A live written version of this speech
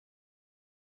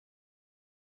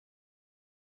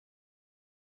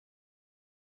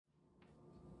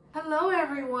Hello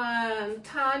everyone,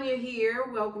 Tanya here.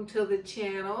 Welcome to the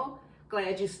channel.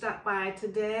 Glad you stopped by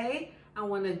today. I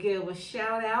want to give a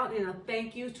shout out and a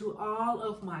thank you to all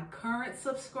of my current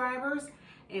subscribers,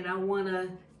 and I want to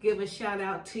give a shout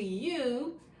out to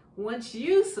you once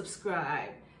you subscribe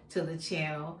to the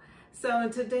channel. So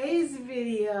in today's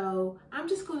video, I'm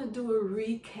just going to do a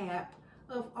recap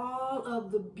of all of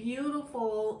the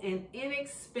beautiful and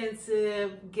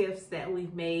inexpensive gifts that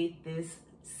we've made this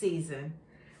season.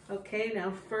 Okay,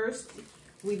 now first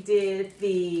we did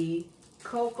the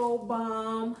Cocoa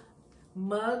Bomb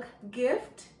mug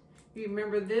gift. You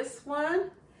remember this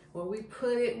one? Where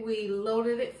we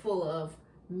loaded it full of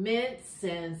mints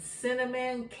and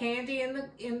cinnamon candy in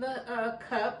the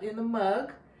cup, in the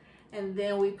mug. And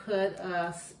then we put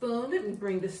a spoon. Let me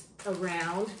bring this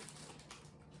around.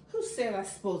 Who said I'm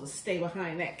supposed to stay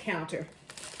behind that counter?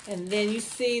 And then you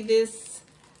see this,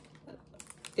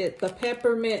 the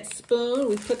peppermint spoon.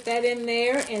 We put that in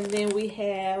there, and then we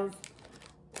have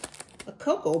a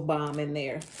cocoa bomb in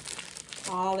there,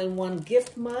 all in one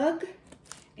gift mug.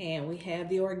 And we have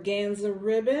the organza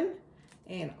ribbon,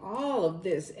 and all of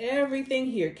this, everything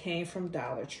here came from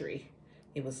Dollar Tree.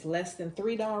 It was less than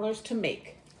 $3 to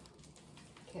make.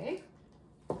 Okay,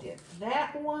 did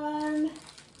that one.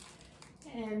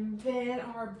 And then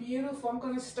our beautiful, I'm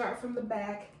going to start from the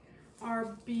back,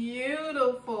 our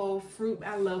beautiful fruit,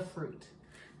 I love fruit.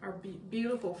 Our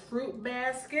beautiful fruit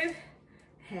basket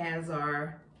has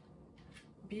our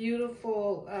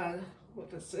beautiful,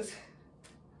 what is this?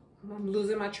 I'm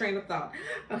losing my train of thought.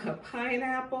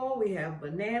 Pineapple, we have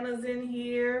bananas in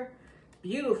here,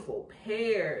 beautiful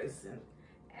pears and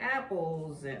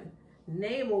apples and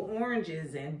navel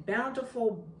oranges and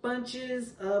bountiful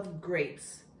bunches of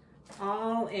grapes,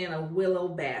 all in a willow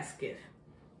basket.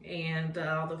 And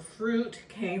the fruit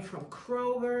came from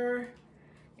Kroger.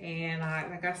 And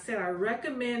like I said, I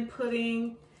recommend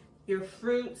putting your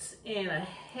fruits in a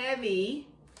heavy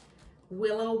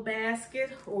willow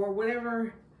basket or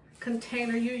whatever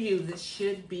container you use. It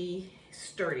should be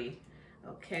sturdy.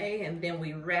 Okay, and then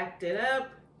we wrapped it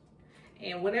up.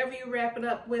 And whatever you wrap it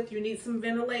up with, you need some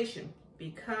ventilation,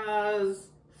 because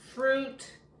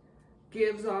fruit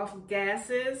gives off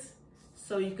gases.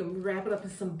 So you can wrap it up in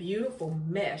some beautiful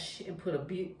mesh and put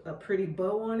a pretty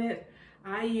bow on it.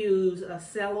 I use a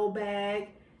cello bag,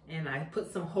 and I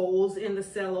put some holes in the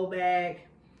cello bag,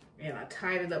 and I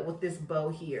tied it up with this bow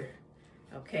here,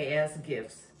 okay, as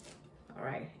gifts. All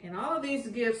right, and all of these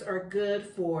gifts are good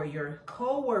for your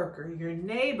coworker, your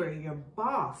neighbor, your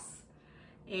boss.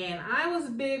 And I was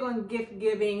big on gift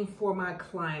giving for my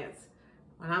clients.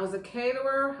 When I was a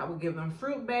caterer, I would give them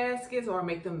fruit baskets, or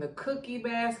make them the cookie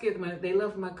basket when they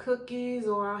love my cookies,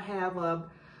 or I'll have a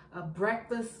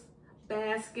breakfast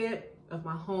basket of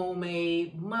my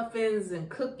homemade muffins and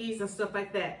cookies and stuff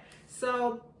like that.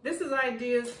 So this is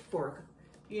ideas for,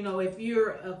 you know, if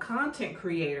you're a content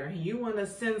creator and you want to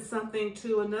send something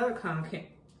to another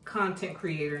content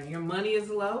creator and your money is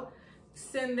low,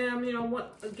 send them, you know,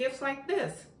 gifts like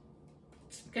this.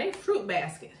 Okay, fruit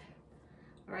basket.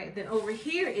 All right, then over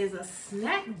here is a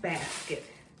snack basket.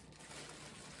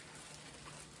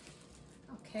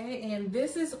 Okay, and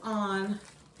this is on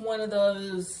one of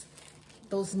those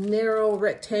narrow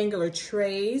rectangular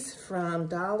trays from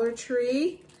Dollar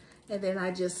Tree. And then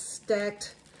I just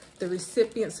stacked the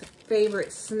recipient's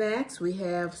favorite snacks. We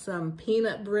have some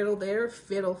peanut brittle there,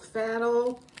 fiddle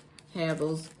faddle. Have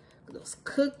those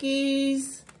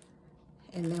cookies.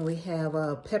 And then we have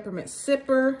a peppermint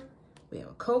sipper. We have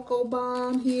a cocoa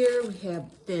bomb here. We have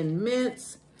thin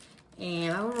mints.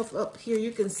 And I don't know if up here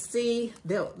you can see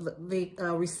the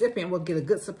recipient will get a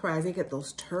good surprise. They get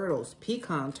those turtles,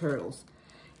 pecan turtles.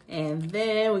 And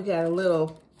then we got a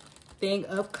little thing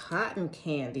of cotton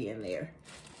candy in there.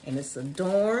 And it's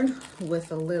adorned with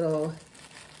the little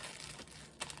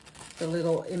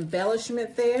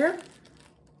embellishment there.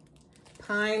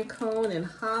 Pine cone and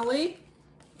holly.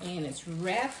 And it's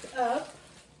wrapped up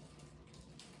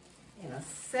in a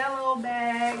cello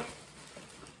bag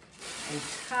and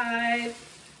tied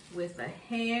with a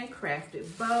handcrafted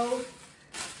bow.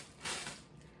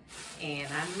 And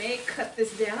I may cut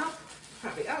this down.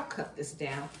 I'll cut this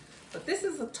down. But this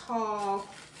is a tall,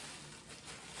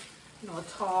 a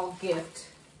tall gift.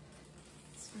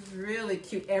 It's really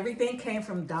cute. Everything came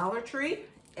from Dollar Tree.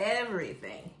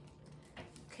 Everything.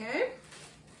 Okay?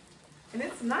 And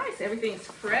it's nice. Everything's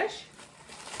fresh.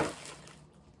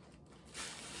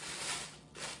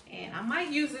 And I might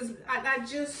use this. I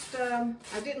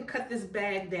didn't cut this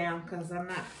bag down because I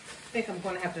think I'm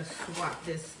going to have to swap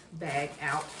this bag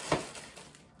out.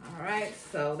 All right,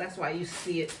 so that's why you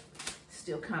see it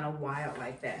still kind of wild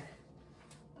like that.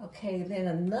 Okay, then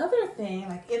another thing,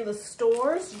 like in the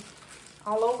stores,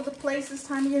 all over the place this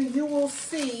time of year, you will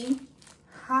see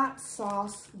hot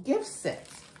sauce gift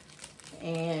sets.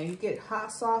 And you get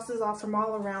hot sauces all from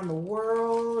all around the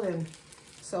world. And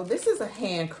so this is a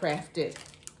handcrafted,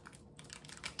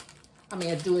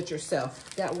 a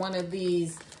do-it-yourself. Got one of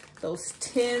these, those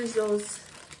tins,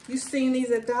 you've seen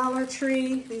these at Dollar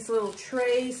Tree, these little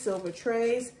trays, silver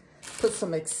trays. Put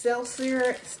some Excelsior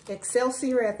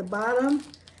at the bottom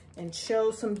and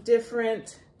show some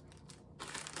different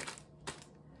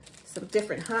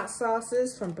hot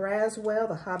sauces from Braswell,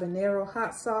 the habanero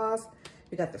hot sauce.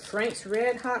 We got the Frank's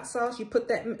red hot sauce. You put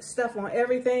that stuff on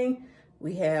everything.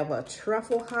 We have a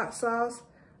truffle hot sauce,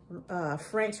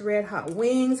 Frank's red hot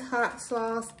wings hot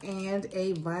sauce, and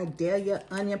a Vidalia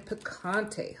onion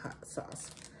picante hot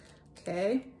sauce.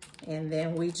 Okay, and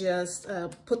then we just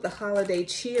put the holiday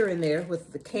cheer in there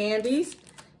with the candies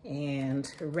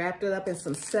and wrapped it up in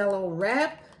some cello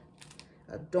wrap.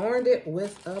 Adorned it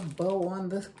with a bow on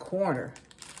the corner.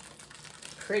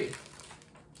 Pretty.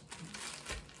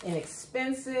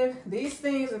 Inexpensive. These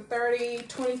things are $30,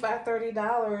 $25,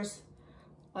 $30.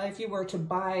 If you were to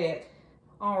buy it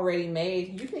already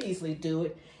made, you can easily do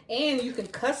it. And you can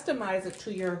customize it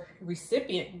to your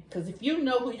recipient, because if you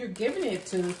know who you're giving it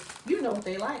to, you know what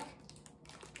they like,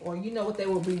 or you know what they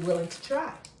will be willing to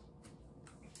try.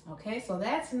 Okay, so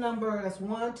that's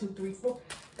 1, 2, 3, 4.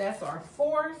 That's our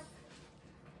fourth.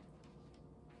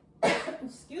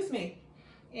 Excuse me.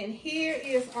 And here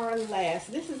is our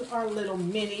last. This is our little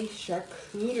mini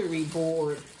charcuterie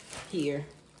board here.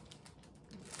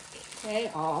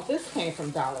 Okay, this came from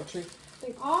Dollar Tree. I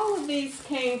think all of these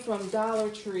came from Dollar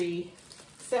Tree,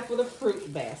 except for the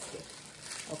fruit basket.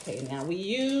 Okay, now we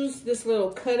use this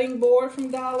little cutting board from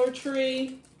Dollar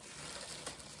Tree.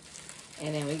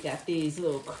 And then we got these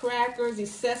little crackers,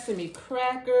 these sesame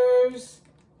crackers,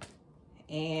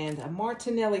 and a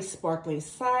Martinelli sparkling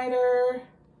cider.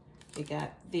 We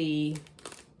got the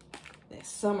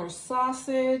summer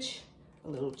sausage, a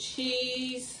little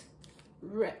cheese,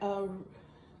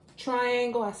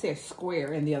 triangle. I said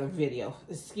square in the other video.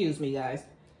 Excuse me, guys.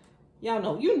 Y'all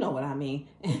know, you know what I mean.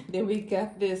 And then we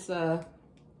got this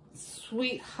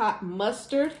sweet hot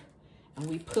mustard, and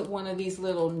we put one of these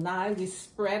little knives, these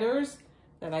spreaders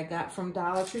that I got from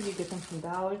Dollar Tree. You get them from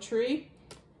Dollar Tree.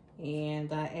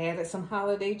 And I added some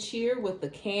holiday cheer with the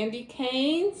candy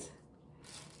canes.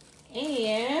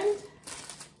 And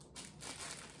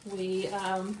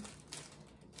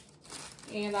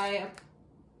I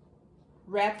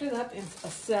wrapped it up in a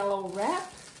cello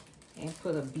wrap and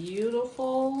put a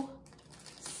beautiful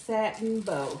satin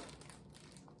bow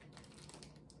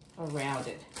around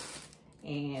it.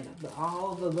 And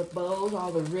all the bows,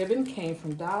 all the ribbon came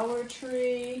from Dollar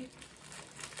Tree.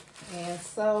 And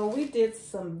so we did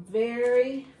some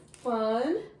very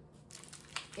fun,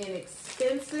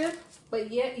 inexpensive,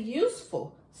 but yet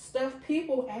useful stuff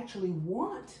people actually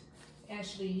want,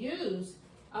 actually use.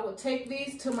 I would take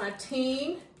these to my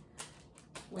team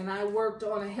when I worked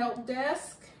on a help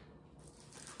desk.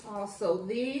 Also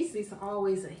these are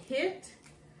always a hit.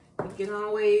 You can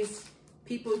always,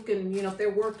 people can, if they're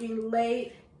working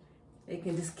late, they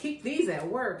can just keep these at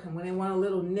work, and when they want a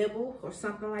little nibble or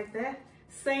something like that.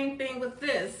 Same thing with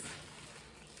this.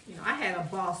 I had a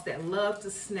boss that loved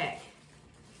to snack.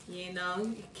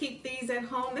 You keep these at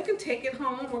home. They can take it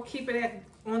home or keep it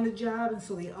on the job, and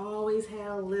so they always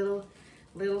have a little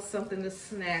something to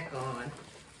snack on.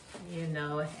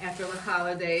 After the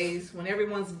holidays, when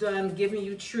everyone's done giving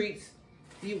you treats,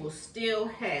 you will still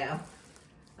have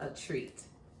a treat.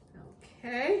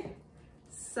 Okay,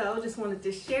 so just wanted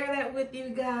to share that with you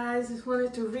guys. Just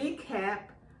wanted to recap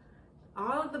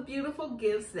all of the beautiful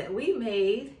gifts that we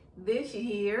made this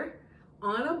year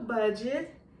on a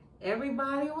budget.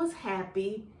 Everybody was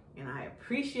happy, and I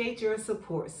appreciate your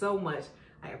support so much.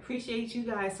 I appreciate you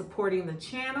guys supporting the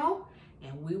channel,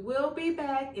 and we will be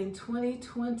back in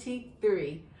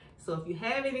 2023. So if you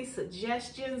have any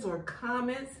suggestions or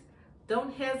comments,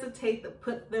 don't hesitate to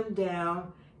put them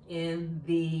down in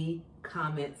the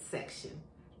comment section.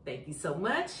 Thank you so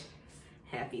much.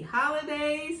 Happy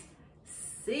holidays.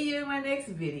 See you in my next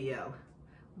video.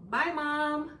 Bye,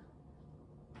 Mom.